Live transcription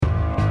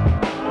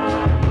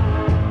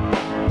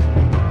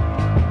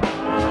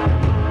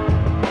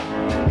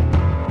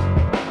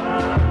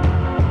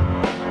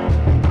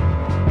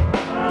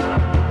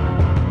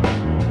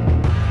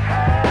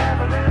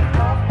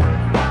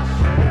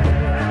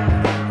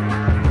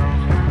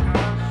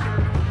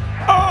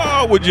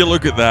would you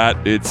look at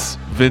that? It's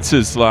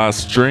Vince's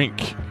last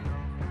drink.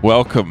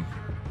 Welcome.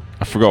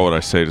 I forgot what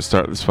I say to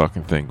start this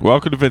fucking thing.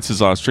 Welcome to Vince's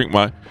last drink.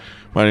 My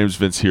name is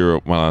Vince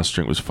Hero. My last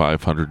drink was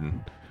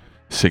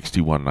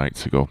 561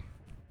 nights ago.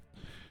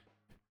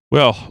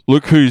 Well,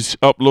 look who's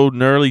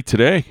uploading early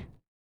today.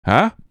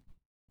 Huh?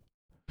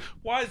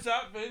 Why is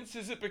that, Vince?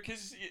 Is it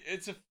because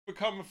it's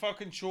become a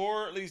fucking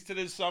chore? At least it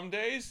is some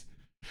days.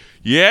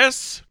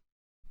 Yes.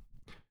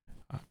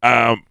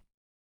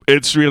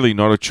 It's really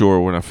not a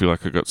chore when I feel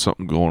like I got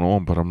something going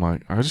on, but I'm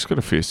like, I just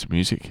gotta face the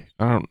music.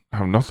 I don't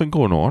have nothing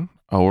going on.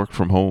 I work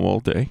from home all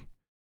day.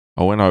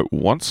 I went out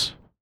once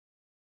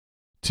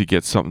to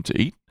get something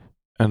to eat,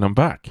 and I'm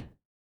back.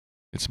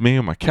 It's me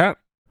and my cat.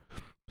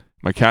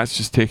 My cat's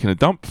just taking a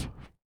dump,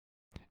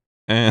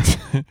 and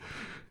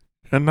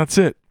and that's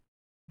it.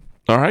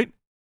 All right.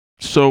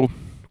 So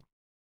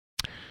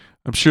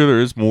I'm sure there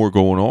is more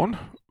going on,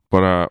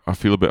 but I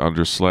feel a bit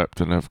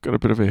underslept, and I've got a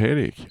bit of a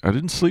headache. I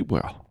didn't sleep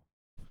well.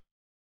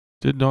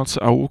 Did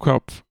not. I woke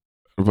up at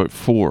about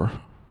 4.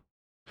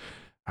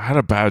 I had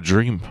a bad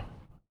dream.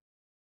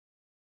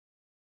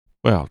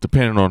 Well,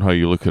 depending on how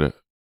you look at it,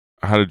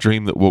 I had a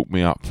dream that woke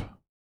me up,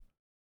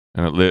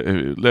 and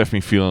it left me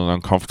feeling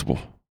uncomfortable.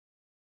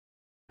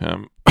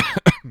 I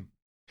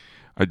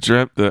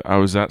dreamt that I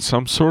was at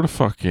some sort of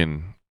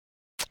fucking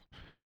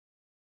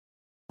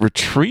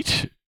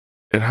retreat.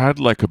 It had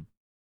like a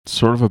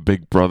sort of a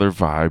Big Brother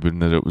vibe, in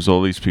that it was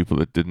all these people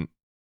that didn't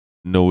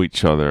know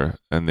each other,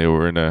 and they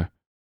were in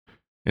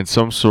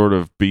some sort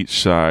of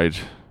beachside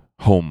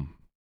home.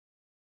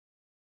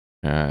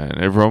 And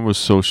everyone was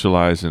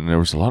socializing. There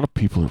was a lot of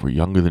people that were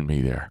younger than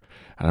me there.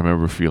 And I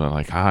remember feeling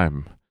like I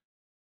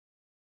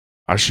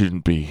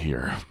shouldn't be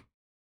here.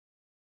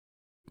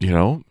 You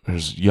know,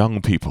 there's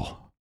young people.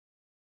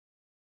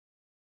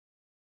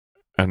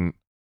 And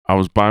I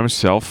was by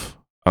myself.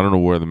 I don't know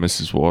where the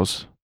missus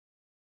was,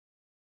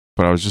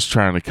 but I was just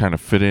trying to kind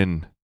of fit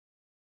in.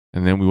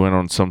 And then we went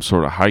on some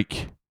sort of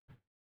hike,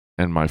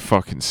 and my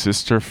fucking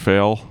sister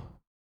fell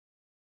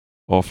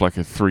off like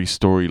a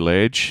 3-story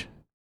ledge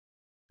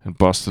and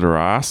busted her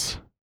ass.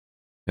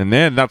 And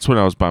then that's when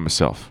I was by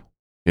myself.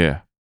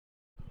 Yeah.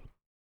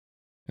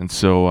 And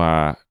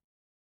so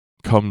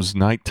comes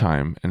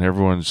nighttime, and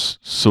everyone's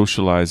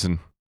socializing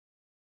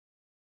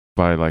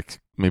by,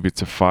 like, maybe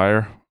it's a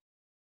fire,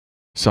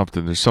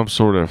 something. There's some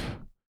sort of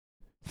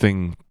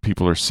thing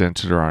people are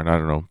centered around. I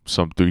don't know.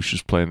 Some douche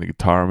is playing the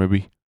guitar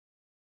maybe.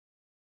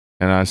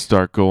 And I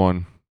start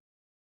going,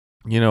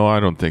 I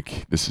don't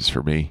think this is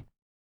for me.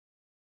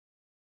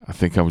 I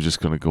think I'm just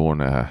going to go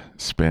and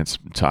spend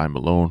some time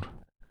alone.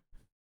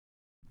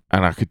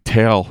 And I could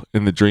tell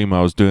in the dream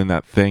I was doing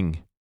that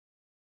thing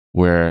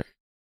where,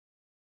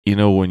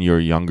 when you're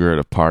younger at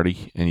a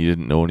party and you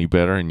didn't know any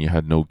better and you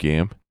had no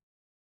game.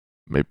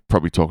 Maybe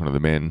probably talking to the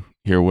men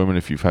here, women,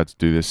 if you've had to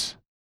do this.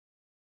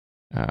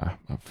 I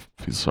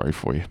feel sorry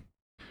for you.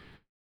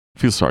 I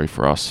feel sorry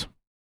for us.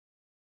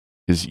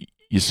 Is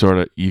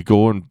you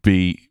go and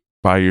be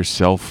by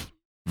yourself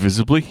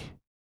visibly.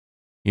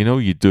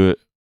 You do it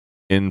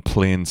in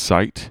plain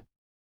sight.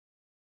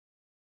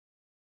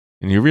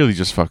 And you really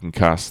just fucking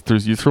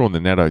you're throwing the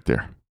net out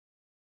there.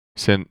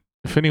 Saying,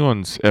 if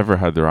anyone's ever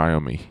had their eye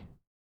on me,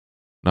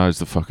 now's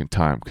the fucking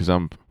time, because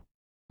I'm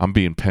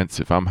being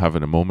pensive. I'm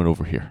having a moment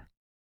over here.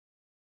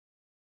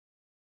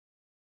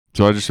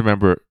 So I just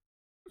remember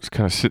just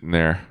kind of sitting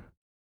there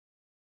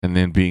and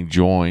then being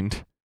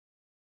joined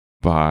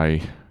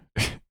by...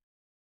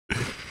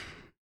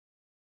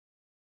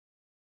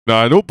 Now,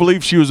 I don't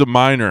believe she was a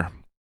minor.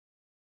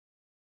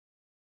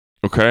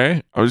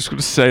 Okay? I'm just going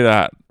to say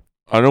that.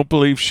 I don't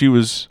believe she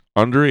was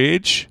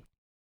underage,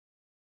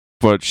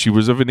 but she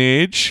was of an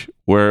age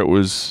where it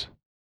was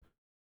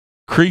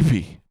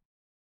creepy.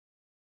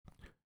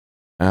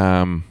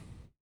 But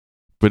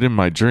in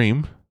my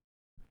dream,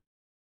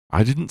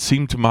 I didn't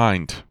seem to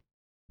mind.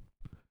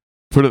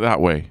 Put it that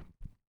way.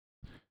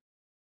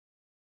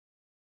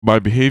 My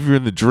behavior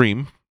in the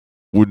dream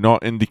would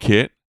not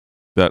indicate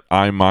that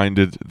I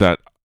minded that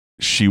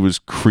she was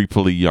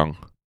creepily young.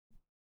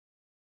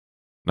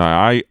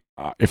 Now,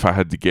 if I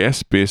had to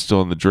guess based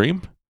on the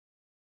dream,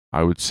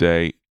 I would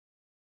say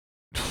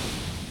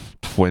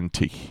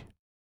 20,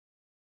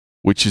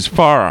 which is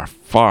far,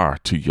 far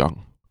too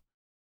young.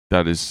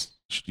 That is,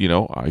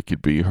 I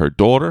could be her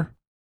daughter.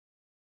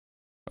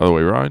 Other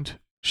way around.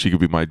 She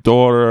could be my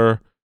daughter.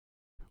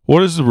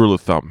 What is the rule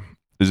of thumb?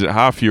 Is it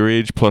half your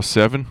age plus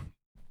 7?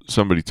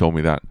 Somebody told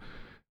me that.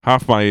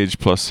 Half my age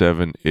plus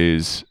 7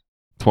 is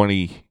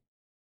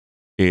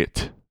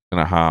 28 and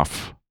a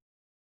half.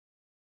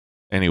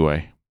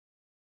 Anyway,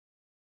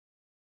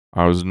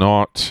 I was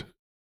not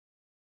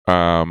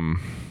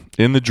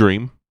in the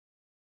dream.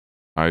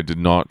 I did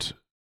not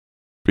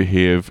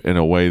behave in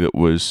a way that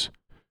was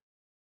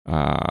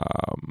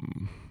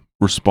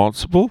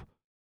responsible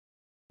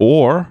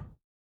or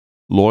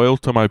loyal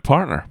to my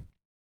partner.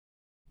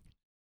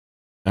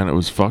 And it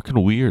was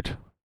fucking weird.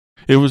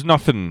 It was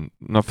nothing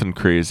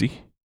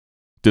crazy.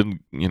 There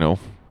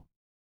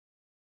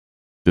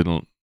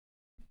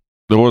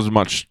wasn't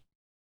much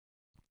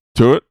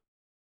to it.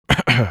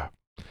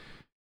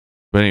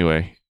 But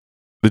anyway,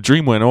 the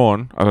dream went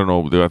on. I don't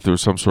know if there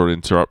was some sort of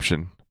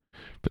interruption.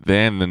 But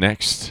then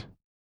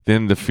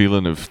the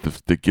feeling of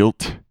the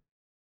guilt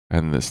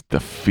and the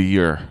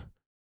fear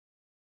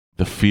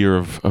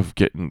of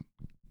getting,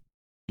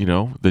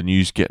 the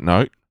news getting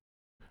out.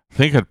 I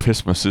think I'd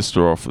pissed my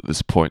sister off at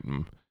this point,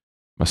 and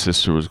my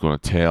sister was going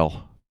to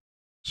tell.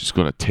 She's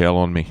going to tell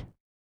on me.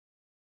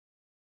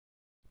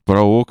 But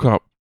I woke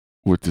up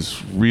with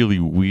this really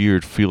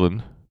weird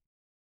feeling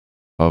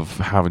of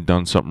having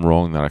done something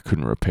wrong that I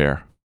couldn't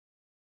repair.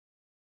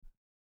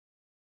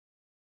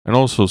 And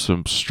also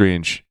some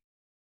strange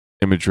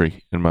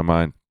imagery in my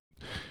mind.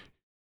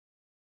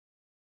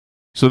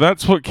 So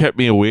that's what kept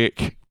me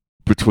awake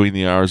between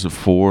the hours of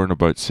 4 and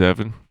about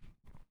 7.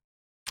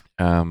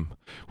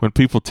 When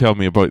people tell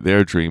me about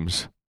their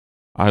dreams,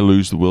 I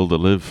lose the will to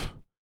live.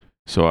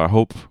 So I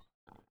hope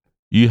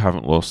you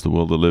haven't lost the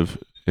will to live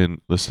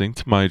in listening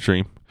to my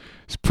dream.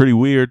 It's pretty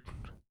weird.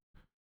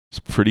 It's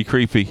pretty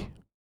creepy.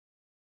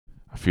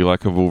 I feel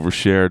like I've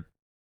overshared.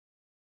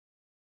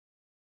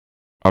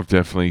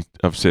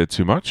 I've said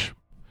too much,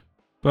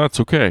 but that's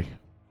okay.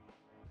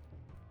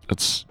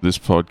 This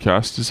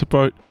podcast is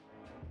about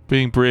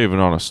being brave and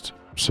honest.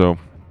 So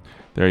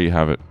there you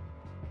have it.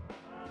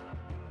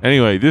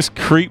 Anyway, this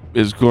creep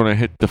is going to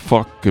hit the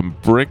fucking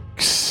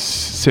bricks.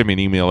 Send me an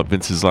email at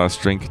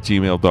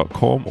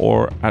vinceslastdrink@gmail.com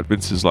or at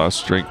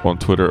vinceslastdrink on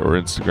Twitter or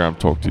Instagram.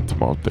 Talk to you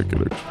tomorrow. Take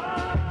it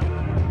out.